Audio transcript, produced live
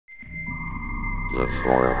The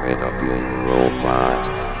formidable robot.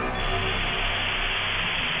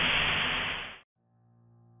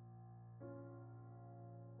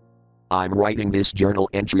 I'm writing this journal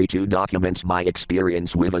entry to document my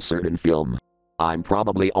experience with a certain film. I'm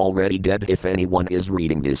probably already dead if anyone is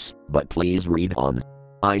reading this, but please read on.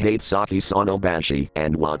 I hate Saki Sanobashi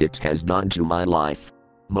and what it has done to my life.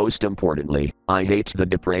 Most importantly, I hate the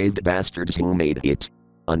depraved bastards who made it.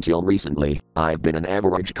 Until recently, I've been an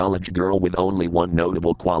average college girl with only one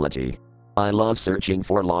notable quality. I love searching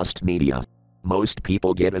for lost media. Most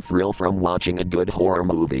people get a thrill from watching a good horror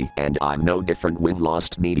movie, and I'm no different with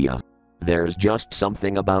lost media. There's just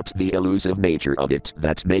something about the elusive nature of it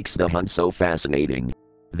that makes the hunt so fascinating.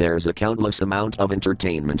 There's a countless amount of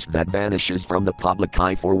entertainment that vanishes from the public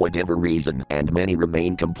eye for whatever reason, and many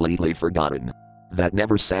remain completely forgotten. That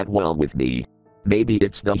never sat well with me. Maybe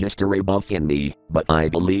it's the history buff in me, but I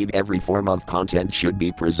believe every form of content should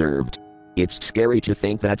be preserved. It's scary to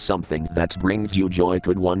think that something that brings you joy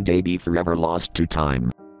could one day be forever lost to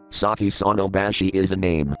time. Saki Sanobashi is a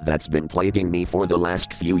name that's been plaguing me for the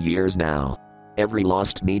last few years now. Every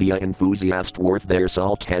lost media enthusiast worth their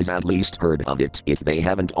salt has at least heard of it if they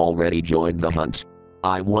haven't already joined the hunt.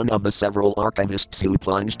 I'm one of the several archivists who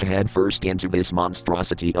plunged headfirst into this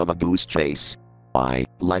monstrosity of a goose chase. I,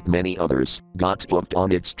 like many others, got hooked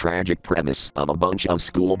on its tragic premise of a bunch of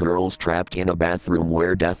schoolgirls trapped in a bathroom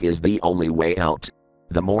where death is the only way out.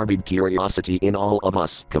 The morbid curiosity in all of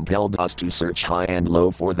us compelled us to search high and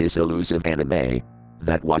low for this elusive anime.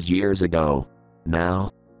 That was years ago.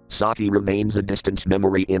 Now, Saki remains a distant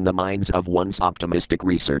memory in the minds of once optimistic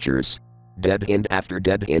researchers. Dead end after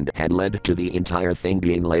dead end had led to the entire thing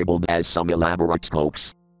being labeled as some elaborate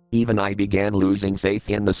hoax. Even I began losing faith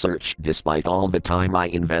in the search despite all the time I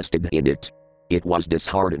invested in it. It was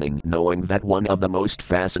disheartening knowing that one of the most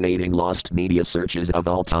fascinating lost media searches of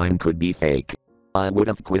all time could be fake. I would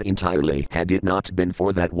have quit entirely had it not been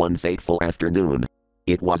for that one fateful afternoon.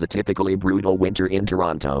 It was a typically brutal winter in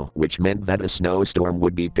Toronto, which meant that a snowstorm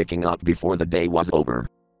would be picking up before the day was over.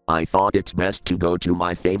 I thought it best to go to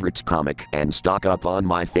my favorite comic and stock up on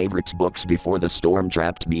my favorite books before the storm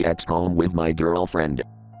trapped me at home with my girlfriend.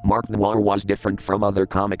 Mark Noir was different from other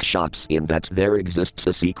comic shops in that there exists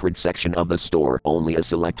a secret section of the store only a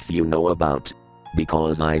select few know about.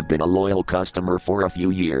 Because I've been a loyal customer for a few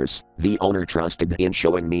years, the owner trusted in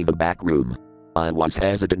showing me the back room. I was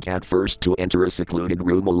hesitant at first to enter a secluded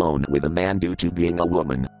room alone with a man due to being a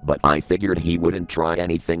woman, but I figured he wouldn't try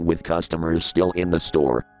anything with customers still in the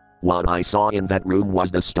store. What I saw in that room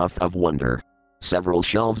was the stuff of wonder. Several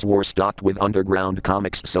shelves were stocked with underground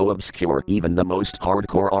comics so obscure even the most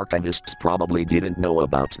hardcore archivists probably didn't know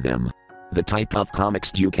about them. The type of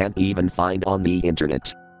comics you can't even find on the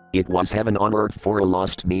internet. It was heaven on earth for a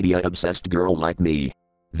lost media obsessed girl like me.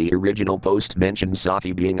 The original post mentioned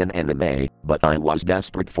Saki being an anime, but I was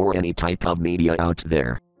desperate for any type of media out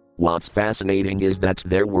there. What's fascinating is that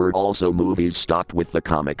there were also movies stocked with the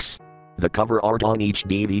comics. The cover art on each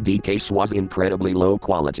DVD case was incredibly low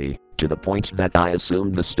quality, to the point that I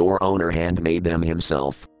assumed the store owner handmade them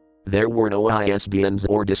himself. There were no ISBNs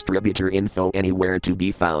or distributor info anywhere to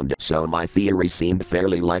be found, so my theory seemed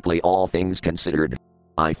fairly likely all things considered.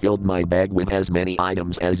 I filled my bag with as many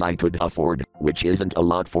items as I could afford, which isn't a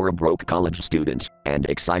lot for a broke college student, and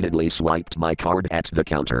excitedly swiped my card at the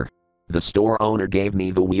counter. The store owner gave me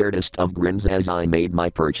the weirdest of grins as I made my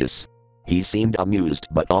purchase. He seemed amused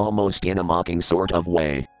but almost in a mocking sort of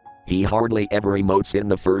way. He hardly ever emotes in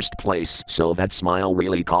the first place, so that smile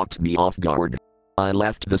really caught me off guard. I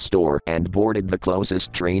left the store and boarded the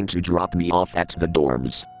closest train to drop me off at the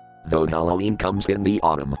dorms. Though Halloween comes in the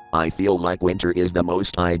autumn, I feel like winter is the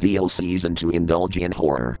most ideal season to indulge in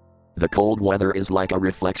horror. The cold weather is like a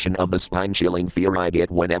reflection of the spine-chilling fear I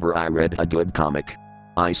get whenever I read a good comic.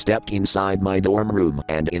 I stepped inside my dorm room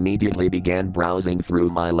and immediately began browsing through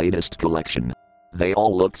my latest collection. They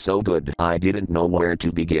all looked so good I didn't know where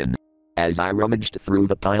to begin. As I rummaged through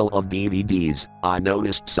the pile of DVDs, I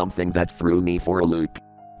noticed something that threw me for a loop.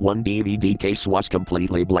 One DVD case was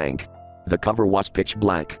completely blank. The cover was pitch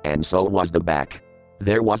black and so was the back.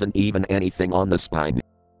 There wasn't even anything on the spine.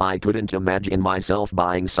 I couldn't imagine myself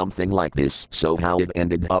buying something like this, so how it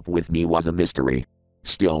ended up with me was a mystery.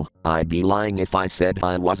 Still, I'd be lying if I said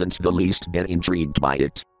I wasn't the least bit intrigued by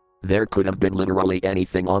it. There could have been literally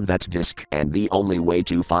anything on that disc, and the only way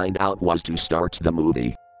to find out was to start the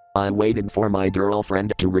movie. I waited for my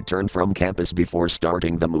girlfriend to return from campus before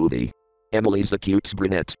starting the movie. Emily's a cute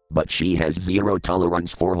brunette, but she has zero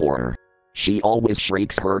tolerance for horror. She always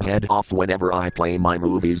shakes her head off whenever I play my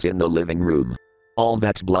movies in the living room. All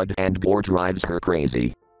that blood and gore drives her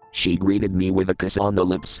crazy. She greeted me with a kiss on the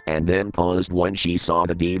lips and then paused when she saw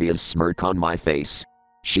the devious smirk on my face.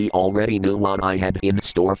 She already knew what I had in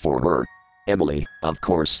store for her. Emily, of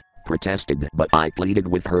course, protested, but I pleaded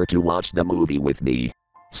with her to watch the movie with me.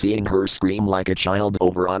 Seeing her scream like a child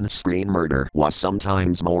over on-screen murder was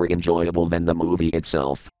sometimes more enjoyable than the movie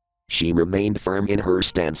itself. She remained firm in her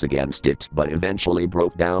stance against it but eventually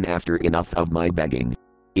broke down after enough of my begging.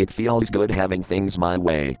 It feels good having things my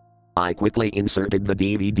way. I quickly inserted the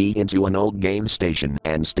DVD into an old game station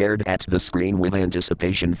and stared at the screen with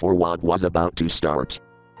anticipation for what was about to start.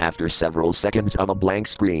 After several seconds of a blank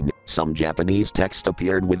screen, some Japanese text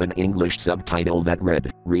appeared with an English subtitle that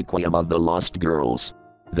read, "Requiem of the Lost Girls."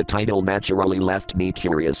 The title naturally left me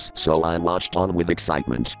curious, so I watched on with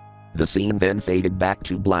excitement. The scene then faded back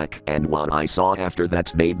to black, and what I saw after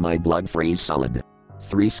that made my blood freeze solid.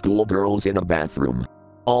 3 schoolgirls in a bathroom.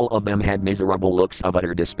 All of them had miserable looks of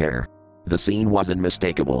utter despair. The scene was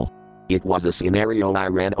unmistakable. It was a scenario I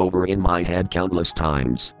ran over in my head countless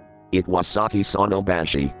times. It was Saki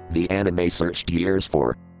Sanobashi, the anime searched years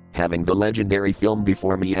for. Having the legendary film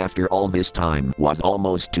before me after all this time was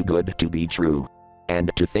almost too good to be true. And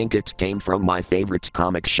to think it came from my favorite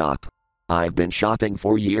comic shop. I've been shopping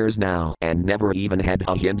for years now and never even had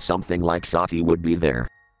a hint something like Saki would be there.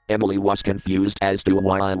 Emily was confused as to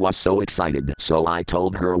why I was so excited, so I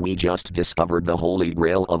told her we just discovered the holy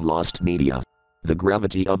grail of lost media. The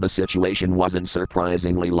gravity of the situation wasn't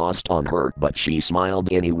surprisingly lost on her, but she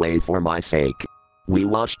smiled anyway for my sake. We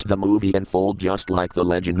watched the movie unfold just like the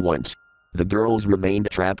legend went. The girls remained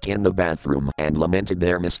trapped in the bathroom and lamented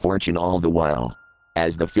their misfortune all the while.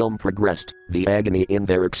 As the film progressed, the agony in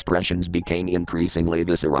their expressions became increasingly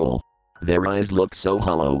visceral. Their eyes looked so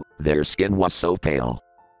hollow, their skin was so pale.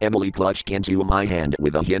 Emily clutched into my hand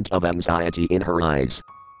with a hint of anxiety in her eyes.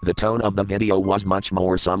 The tone of the video was much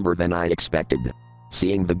more somber than I expected.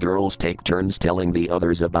 Seeing the girls take turns telling the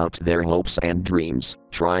others about their hopes and dreams,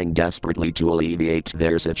 trying desperately to alleviate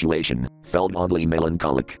their situation, felt oddly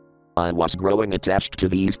melancholic. I was growing attached to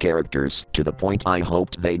these characters to the point I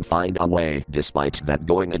hoped they'd find a way despite that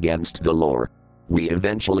going against the lore. We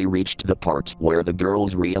eventually reached the part where the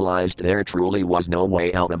girls realized there truly was no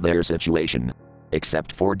way out of their situation.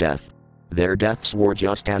 Except for death. Their deaths were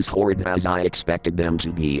just as horrid as I expected them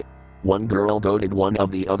to be. One girl goaded one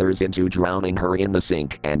of the others into drowning her in the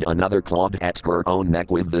sink and another clawed at her own neck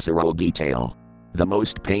with visceral detail. The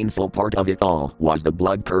most painful part of it all was the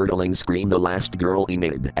blood-curdling scream the last girl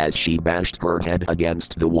emitted as she bashed her head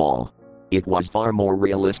against the wall. It was far more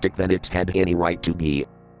realistic than it had any right to be.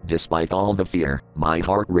 Despite all the fear, my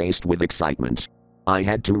heart raced with excitement. I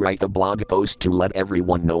had to write a blog post to let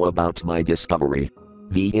everyone know about my discovery.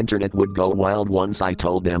 The internet would go wild once I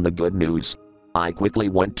told them the good news. I quickly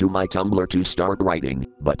went to my Tumblr to start writing,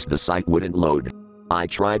 but the site wouldn't load. I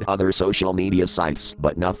tried other social media sites,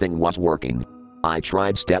 but nothing was working. I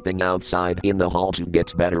tried stepping outside in the hall to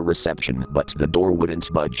get better reception, but the door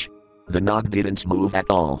wouldn't budge. The knob didn't move at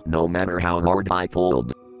all, no matter how hard I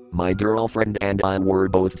pulled. My girlfriend and I were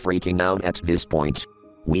both freaking out at this point.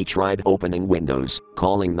 We tried opening windows,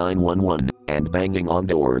 calling 911, and banging on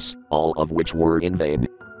doors, all of which were in vain.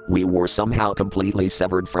 We were somehow completely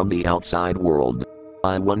severed from the outside world.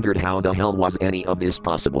 I wondered how the hell was any of this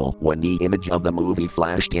possible when the image of the movie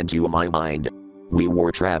flashed into my mind. We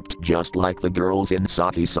were trapped just like the girls in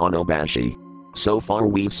Saki Sanobashi. So far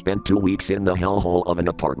we've spent 2 weeks in the hellhole of an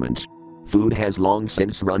apartment. Food has long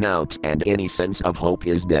since run out and any sense of hope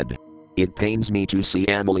is dead. It pains me to see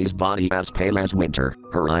Emily's body as pale as winter,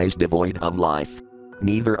 her eyes devoid of life.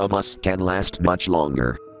 Neither of us can last much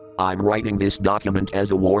longer. I'm writing this document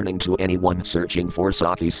as a warning to anyone searching for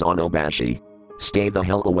Saki Sanobashi. Stay the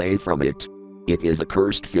hell away from it. It is a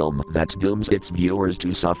cursed film that dooms its viewers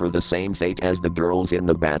to suffer the same fate as the girls in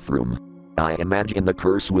the bathroom. I imagine the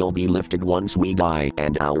curse will be lifted once we die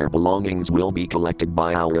and our belongings will be collected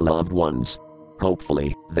by our loved ones.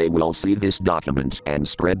 Hopefully, they will see this document and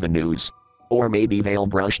spread the news. Or maybe they'll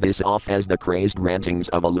brush this off as the crazed rantings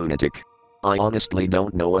of a lunatic. I honestly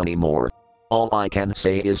don't know anymore. All I can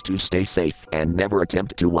say is to stay safe and never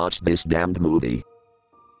attempt to watch this damned movie.